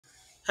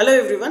Hello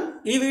everyone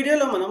ఈ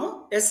వీడియోలో మనము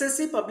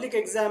SSC public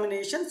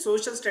examination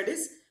social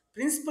studies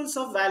principles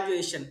of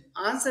valuation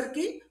answer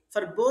కి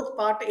for both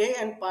part A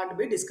and part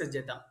be discuss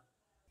చేద్దాం.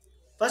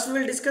 First we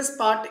will discuss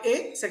part A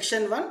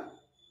section 1.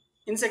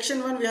 In section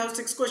 1 we have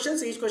 6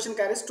 questions, each question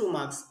carries 2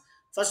 marks.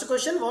 First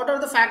question, what are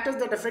the factors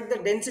that affect the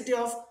density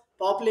of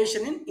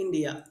population in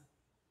India?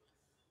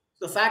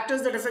 The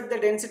factors that affect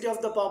the density of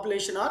the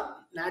population are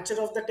nature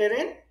of the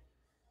terrain,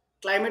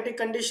 climatic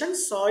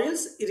conditions,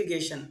 soils,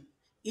 irrigation.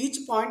 Each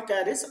point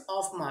carries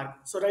half mark.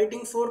 So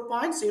writing 4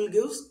 points, you will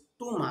give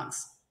 2 marks.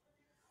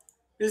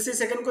 We'll see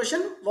second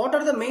question. What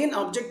are the main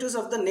objectives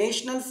of the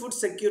National Food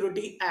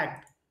Security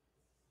Act?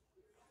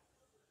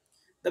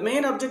 The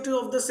main objective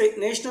of the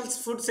National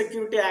Food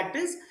Security Act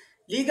is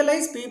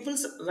legalize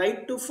people's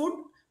right to food,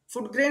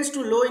 food grains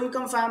to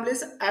low-income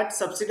families at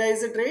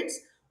subsidized rates,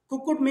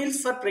 cooked meals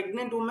for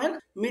pregnant women,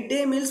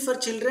 midday meals for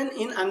children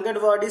in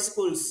Angadwadi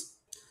schools.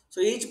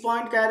 So each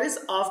point carries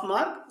half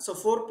mark. So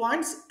 4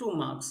 points, 2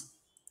 marks.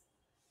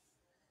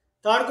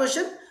 Third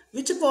question,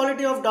 which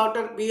quality of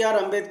Dr. B.R.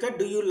 Ambedkar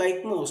do you like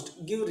most?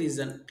 Give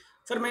reason.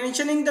 For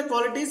mentioning the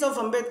qualities of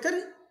Ambedkar,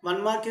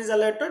 1 mark is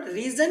allotted.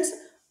 Reasons,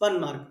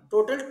 1 mark.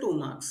 Total 2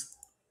 marks.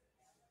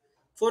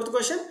 Fourth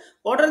question,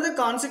 what are the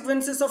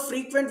consequences of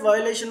frequent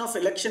violation of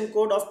election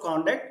code of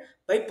conduct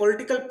by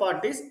political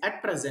parties at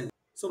present?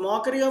 So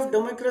mockery of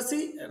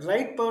democracy,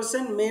 right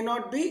person may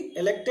not be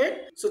elected.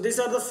 So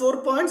these are the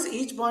 4 points.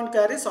 Each point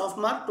carries half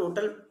mark,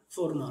 total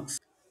 4 marks.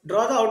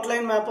 Draw the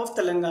outline map of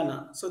Telangana.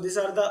 So this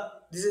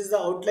is the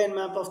outline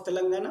map of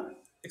Telangana.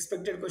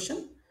 Expected question.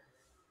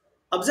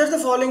 Observe the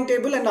following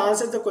table and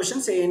answer the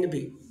questions A and B.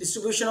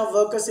 Distribution of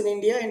workers in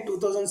India in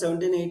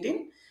 2017-18.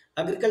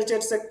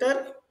 Agriculture sector,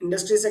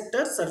 industry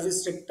sector, service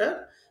sector,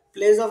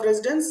 place of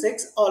residence,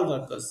 sex, all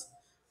workers.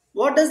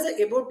 What does the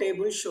above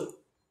table show?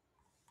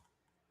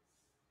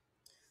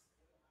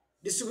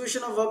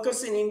 Distribution of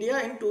workers in India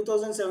in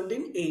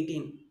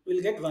 2017-18.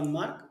 We'll get 1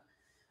 mark.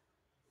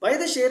 Why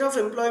the share of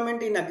employment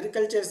in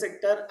agriculture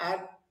sector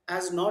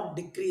has not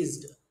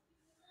decreased?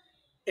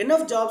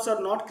 Enough jobs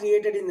are not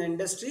created in the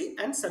industry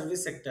and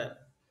service sector.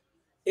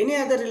 Any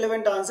other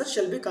relevant answer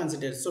shall be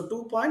considered. So 2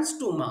 points,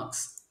 2 marks.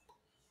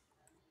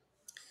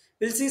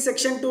 We'll see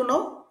section 2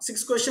 now.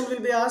 6 questions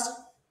will be asked,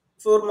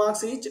 4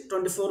 marks each,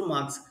 24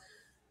 marks.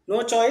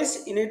 No choice,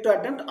 you need to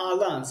attempt all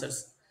the answers.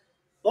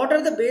 What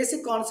are the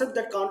basic concepts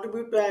that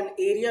contribute to an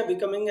area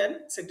becoming a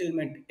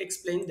settlement?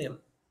 Explain them.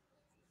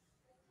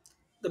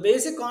 The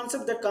basic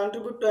concept that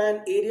contribute to an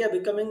area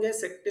becoming a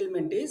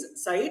settlement is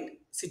site,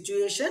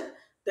 situation,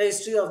 the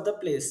history of the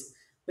place.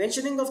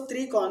 Mentioning of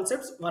 3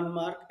 concepts, 1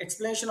 mark.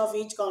 Explanation of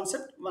each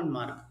concept, 1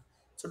 mark.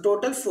 So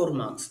total 4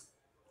 marks.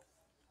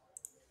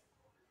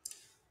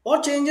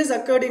 What changes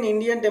occurred in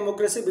Indian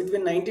democracy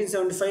between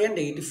 1975 and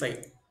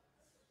 85?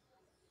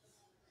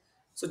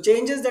 So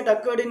changes that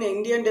occurred in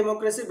Indian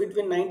democracy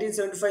between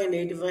 1975 and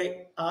 85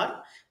 are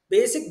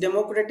basic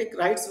democratic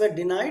rights were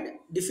denied,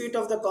 defeat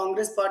of the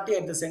Congress party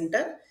at the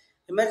center,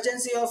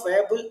 emergency of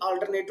viable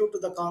alternative to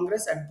the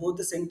Congress at both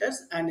the centers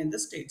and in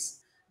the states.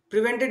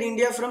 Prevented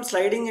India from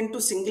sliding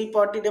into single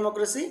party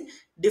democracy,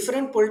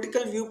 different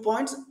political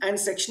viewpoints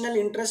and sectional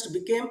interest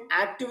became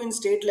active in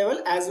state level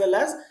as well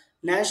as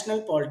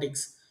national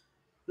politics.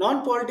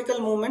 Non-political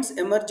movements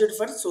emerged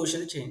for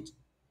social change.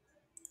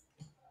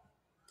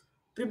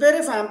 Prepare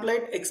a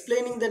pamphlet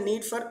explaining the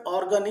need for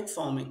organic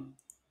farming.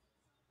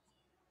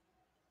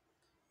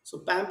 So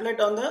pamphlet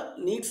on the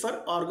need for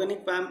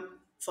organic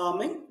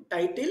farming.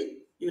 Title,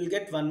 you will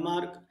get 1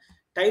 mark.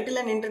 Title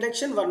and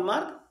introduction, 1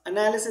 mark.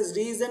 Analysis,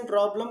 reason,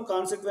 problem,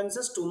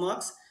 consequences, 2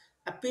 marks.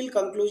 Appeal,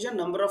 conclusion,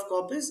 number of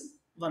copies,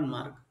 1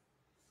 mark.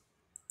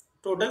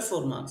 Total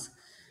 4 marks.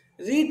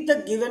 Read the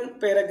given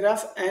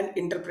paragraph and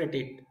interpret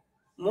it.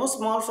 Most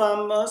small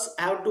farmers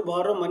have to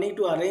borrow money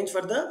to arrange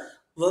for the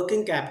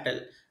working capital.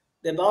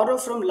 They borrow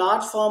from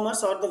large farmers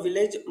or the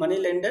village money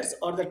lenders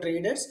or the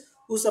traders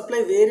who supply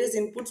various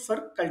inputs for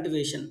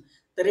cultivation.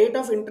 The rate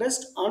of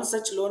interest on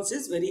such loans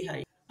is very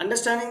high.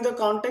 Understanding the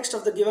context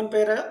of the given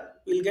para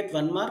will get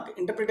 1 mark.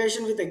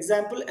 Interpretation with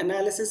example,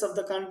 analysis of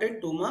the content,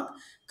 2 mark.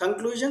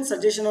 Conclusion,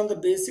 suggestion on the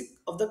basic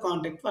of the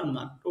content, 1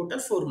 mark. Total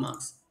 4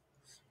 marks.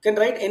 You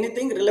can write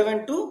anything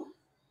relevant to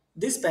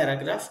this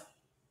paragraph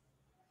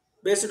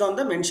based on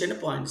the mentioned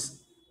points.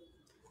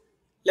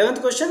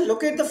 11th question,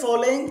 locate the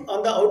following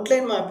on the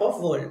outline map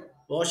of world.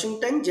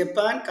 Washington,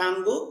 Japan,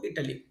 Congo,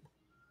 Italy.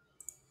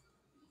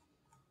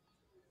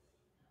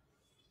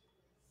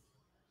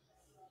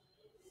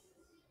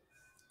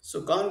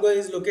 So Congo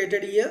is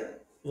located here,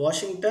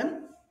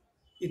 Washington,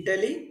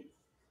 Italy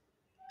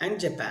and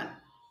Japan.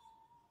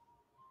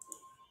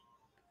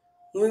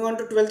 Moving on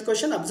to 12th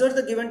question, observe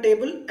the given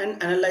table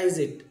and analyze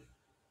it.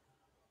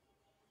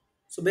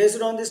 So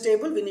based on this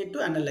table, we need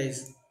to analyze.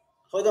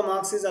 How the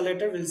marks is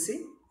allotted, we'll see.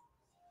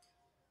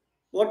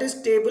 What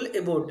is table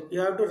about? You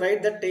have to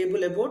write the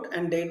table about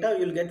and data,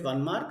 you will get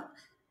 1 mark.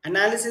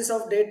 Analysis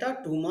of data,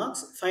 2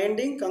 marks.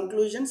 Finding,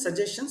 conclusion,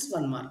 suggestions,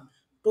 1 mark.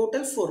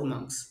 Total 4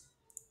 marks.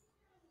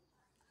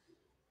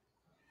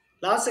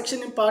 Last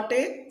section in part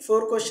A,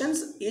 4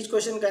 questions. Each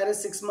question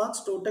carries 6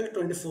 marks, total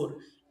 24.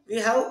 We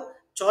have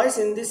choice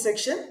in this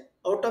section.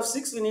 Out of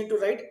 6, we need to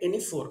write any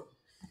 4.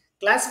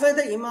 Classify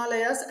the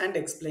Himalayas and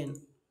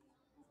explain.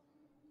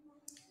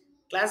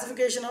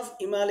 Classification of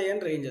Himalayan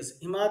ranges.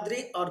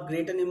 Himadri or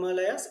Greater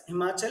Himalayas,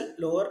 Himachal,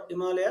 Lower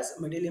Himalayas,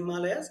 Middle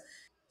Himalayas,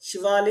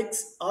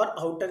 Shivaliks or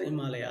Outer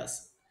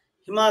Himalayas.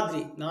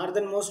 Himadri,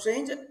 northernmost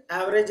range,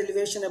 average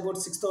elevation about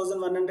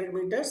 6,100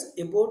 meters,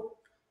 about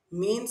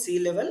mean sea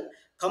level,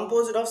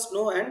 composed of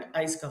snow and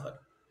ice cover.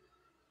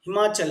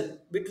 Himachal,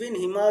 between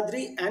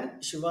Himadri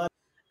and Shivalik,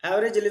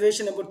 average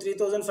elevation about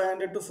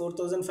 3,500 to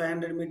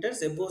 4,500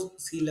 meters above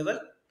sea level.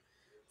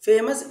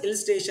 Famous hill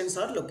stations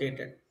are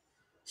located.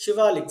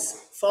 Shivaliks,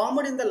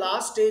 formed in the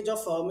last stage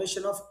of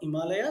formation of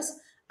Himalayas,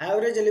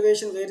 average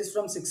elevation varies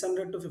from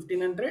 600 to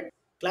 1500.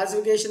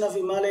 Classification of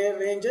Himalayan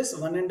ranges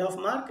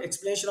 1.5 mark.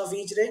 Explanation of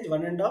each range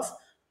 1.5.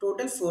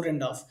 Total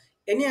 4.5.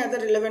 Any other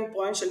relevant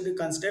point shall be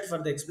considered for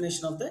the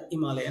explanation of the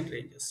Himalayan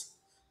ranges.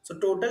 So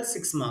total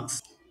 6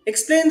 marks.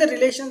 Explain the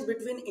relations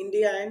between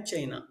India and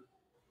China.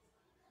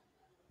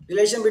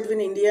 Relation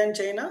between India and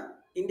China.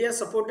 India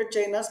supported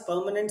China's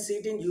permanent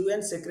seat in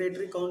UN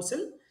Secretary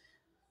Council,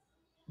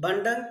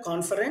 Bandung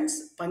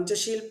Conference,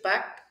 Panchashil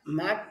Pact,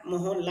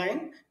 Mac-Mahon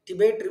Line,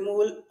 Tibet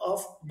removal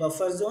of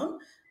buffer zone,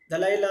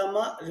 Dalai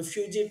Lama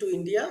refugee to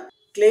India,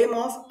 claim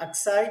of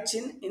Aksai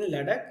Chin in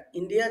Ladakh,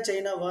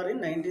 India-China war in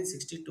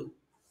 1962.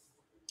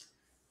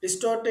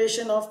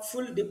 Distortion of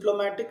full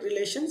diplomatic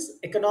relations,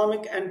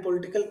 economic and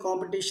political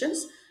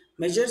competitions,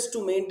 measures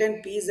to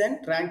maintain peace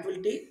and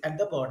tranquility at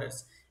the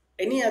borders.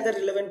 Any other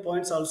relevant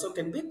points also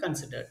can be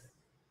considered.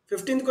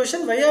 15th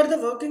question. Why are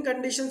the working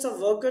conditions of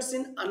workers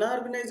in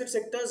unorganized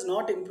sectors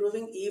not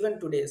improving even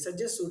today?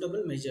 Suggest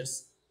suitable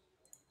measures.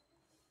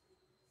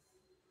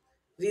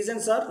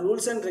 Reasons are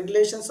rules and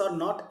regulations are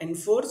not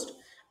enforced,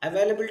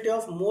 availability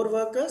of more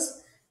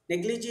workers,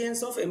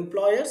 negligence of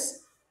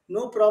employers,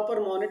 no proper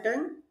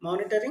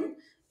monitoring,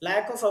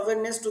 lack of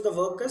awareness to the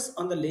workers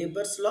on the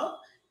labor's law,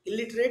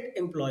 illiterate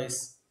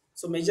employees.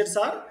 So measures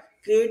are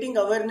creating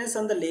awareness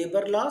on the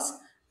labor laws,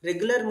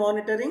 regular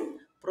monitoring,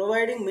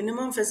 providing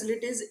minimum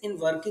facilities in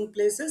working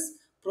places,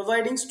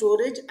 providing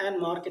storage and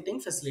marketing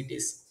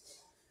facilities.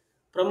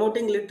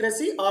 Promoting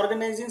literacy,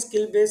 organizing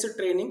skill based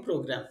training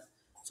program.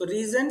 So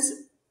reasons,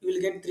 you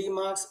will get 3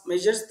 marks,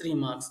 measures 3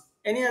 marks.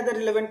 Any other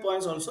relevant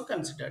points also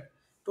considered.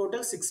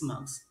 Total 6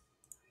 marks.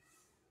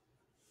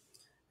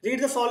 Read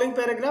the following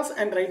paragraph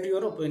and write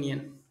your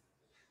opinion.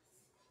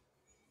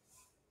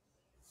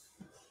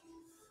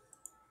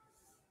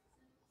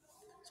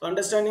 So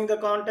understanding the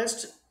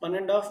context,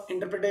 1.5.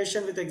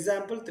 Interpretation with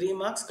example, 3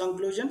 marks.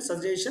 Conclusion,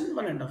 suggestion,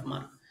 1.5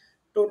 mark.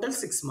 Total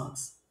 6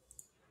 marks.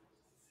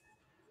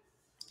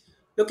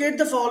 Locate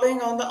the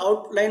following on the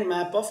outline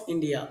map of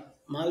India.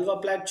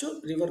 Malwa Plateau,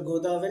 River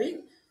Godavari,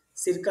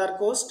 Sirkar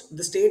Coast,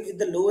 the state with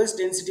the lowest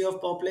density of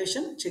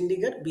population,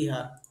 Chandigarh,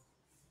 Bihar.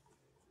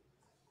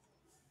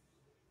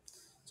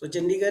 So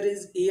Chandigarh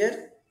is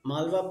here,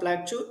 Malwa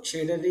Plateau,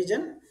 shaded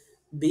region,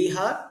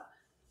 Bihar,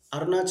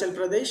 Arunachal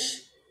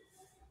Pradesh,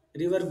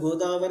 River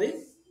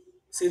Godavari,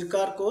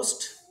 Sirkar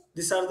Coast.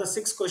 These are the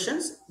 6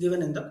 questions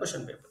given in the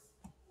question paper.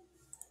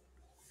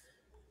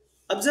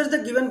 Observe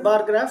the given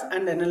bar graph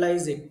and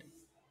analyze it.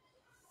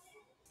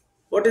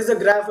 What is the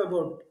graph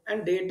about?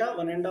 And data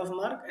 1.5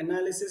 mark,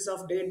 analysis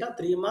of data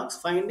 3 marks,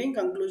 finding,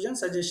 conclusion,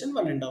 suggestion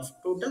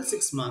 1.5. Total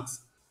 6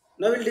 marks.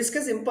 Now we'll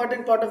discuss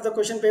important part of the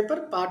question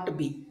paper, part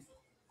B.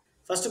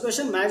 First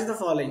question, match the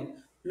following.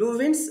 Low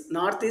winds,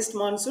 northeast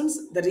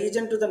monsoons, the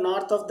region to the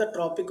north of the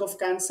Tropic of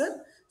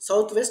Cancer,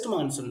 southwest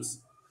monsoons.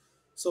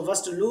 So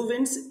first, low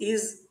winds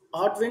is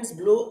hot winds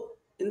blow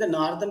in the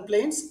northern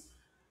plains.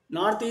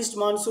 Northeast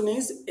monsoon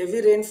is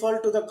heavy rainfall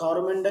to the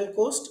Coromandel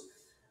coast.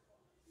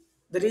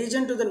 The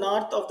region to the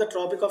north of the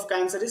Tropic of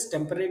Cancer is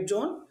temperate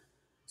zone.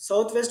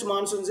 Southwest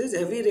monsoons is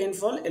heavy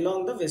rainfall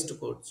along the west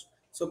coast.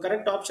 So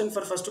correct option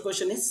for first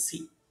question is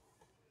C.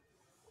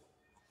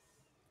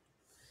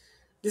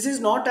 This is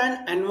not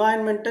an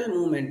environmental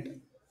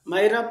movement.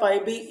 Myra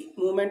Paibi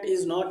movement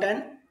is not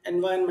an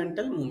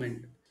environmental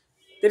movement.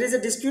 There is a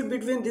dispute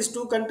between these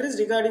two countries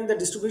regarding the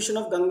distribution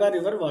of Ganga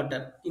River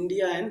water,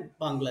 India and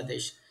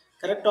Bangladesh.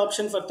 Correct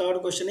option for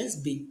third question is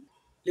B.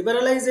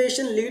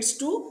 Liberalization leads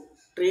to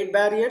trade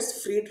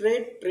barriers, free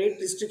trade, trade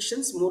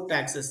restrictions, more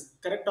taxes.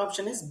 Correct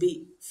option is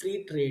B.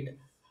 Free trade.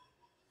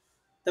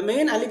 The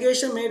main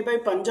allegation made by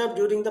Punjab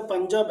during the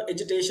Punjab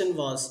agitation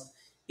was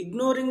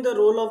ignoring the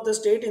role of the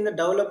state in the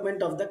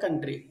development of the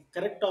country.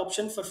 Correct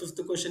option for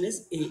fifth question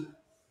is A.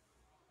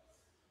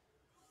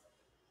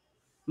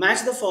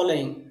 Match the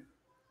following.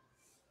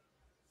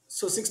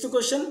 So sixth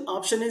question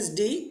option is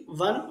D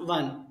 1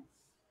 1.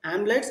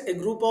 Hamlets, a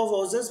group of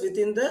houses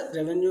within the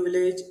revenue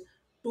village.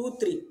 2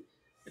 3.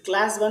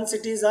 Class 1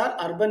 cities are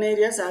urban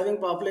areas having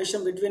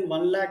population between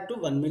 1 lakh to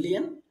 1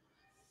 million.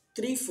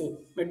 3 4.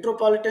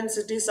 Metropolitan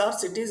cities are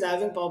cities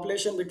having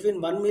population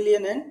between 1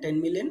 million and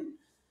 10 million.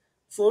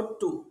 4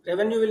 2.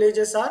 Revenue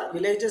villages are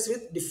villages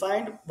with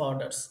defined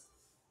borders.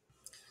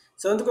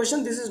 Seventh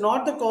question, this is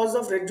not the cause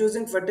of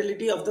reducing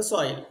fertility of the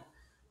soil.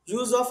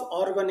 Use of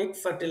organic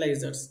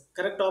fertilizers.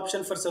 Correct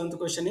option for seventh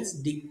question is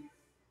D.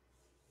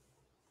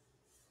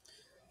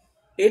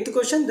 Eighth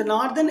question, the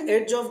northern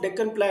edge of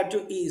Deccan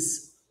Plateau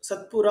is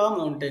Satpura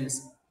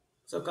Mountains.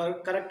 So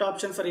correct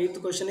option for eighth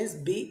question is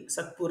B,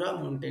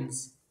 Satpura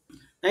Mountains.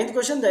 Ninth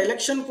question, the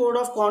election code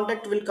of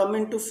conduct will come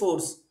into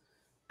force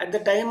at the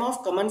time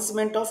of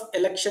commencement of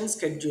election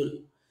schedule.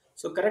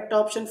 So correct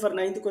option for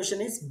ninth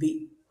question is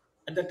B,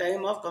 at the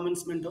time of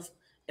commencement of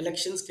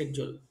election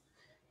schedule.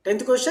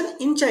 Tenth question,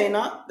 in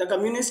China, the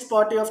Communist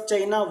Party of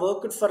China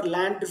worked for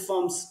land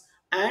reforms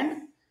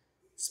and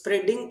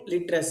spreading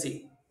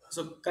literacy.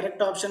 So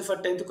correct option for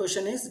 10th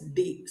question is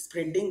D,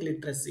 spreading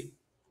literacy.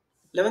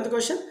 11th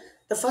question,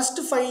 the first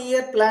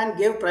 5-year plan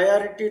gave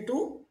priority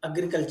to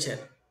agriculture.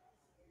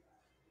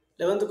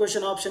 11th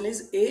question option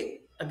is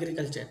A,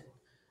 agriculture.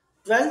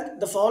 12th,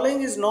 the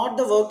following is not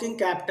the working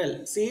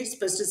capital: seeds,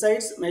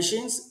 pesticides,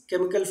 machines,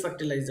 chemical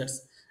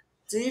fertilizers.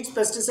 Seeds,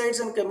 pesticides,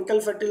 and chemical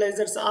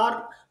fertilizers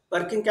are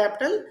working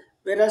capital,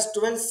 whereas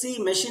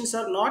 12C machines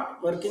are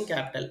not working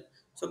capital.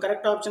 So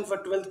correct option for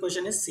 12th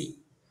question is C.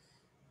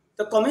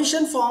 The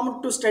commission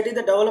formed to study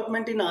the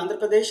development in Andhra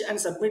Pradesh and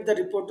submit the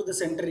report to the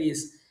center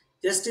is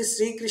Justice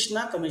Sri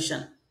Krishna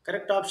Commission.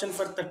 Correct option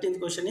for 13th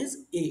question is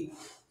A.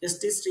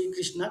 Justice Sri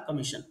Krishna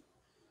Commission.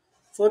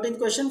 14th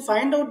question,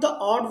 find out the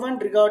odd one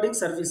regarding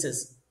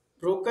services.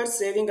 Brokers,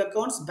 saving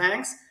accounts,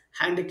 banks,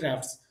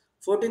 handicrafts.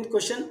 14th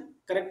question,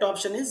 correct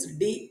option is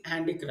D,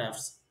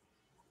 handicrafts.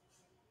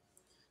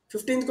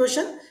 15th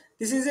question,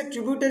 this is a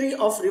tributary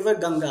of river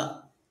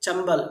Ganga,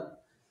 Chambal.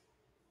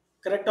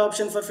 Correct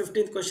option for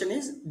 15th question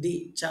is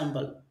D,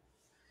 Chambal.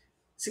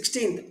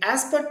 16th,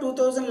 as per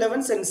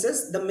 2011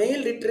 census, the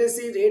male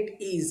literacy rate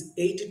is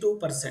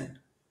 82%.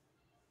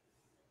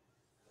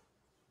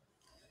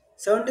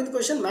 17th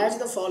question, match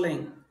the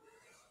following.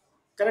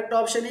 Correct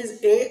option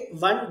is A,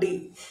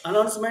 1D.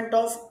 Announcement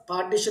of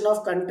partition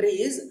of country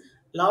is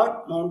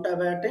Lord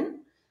Mountbatten.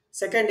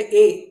 Second,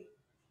 A.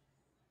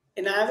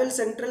 A Naval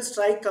Central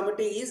Strike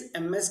Committee is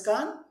MS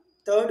Khan.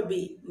 Third,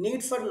 B.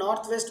 Need for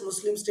Northwest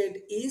Muslim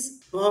State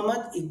is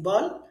Muhammad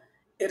Iqbal.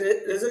 A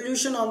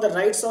resolution on the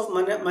rights of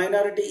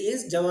minority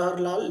is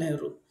Jawaharlal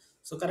Nehru.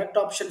 So correct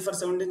option for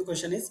 17th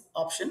question is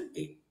option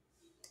A.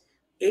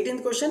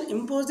 18th question,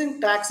 imposing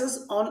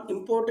taxes on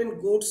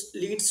imported goods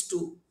leads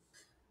to.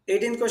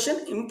 18th question,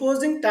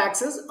 imposing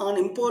taxes on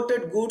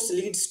imported goods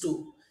leads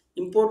to.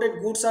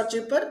 Imported goods are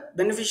cheaper,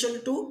 beneficial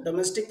to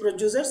domestic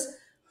producers,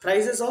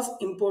 prices of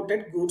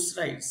imported goods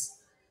rise.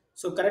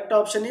 So correct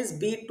option is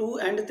B, 2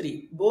 and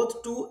 3.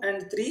 Both 2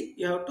 and 3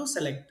 you have to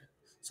select.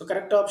 So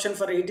correct option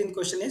for 18th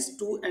question is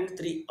 2 and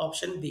 3,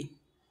 option B.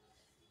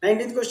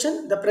 19th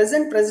question, the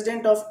present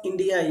president of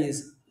India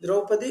is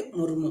Draupadi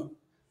Murmu.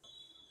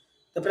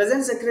 The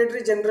present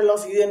secretary general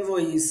of UNO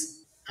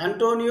is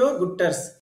Antonio Guterres.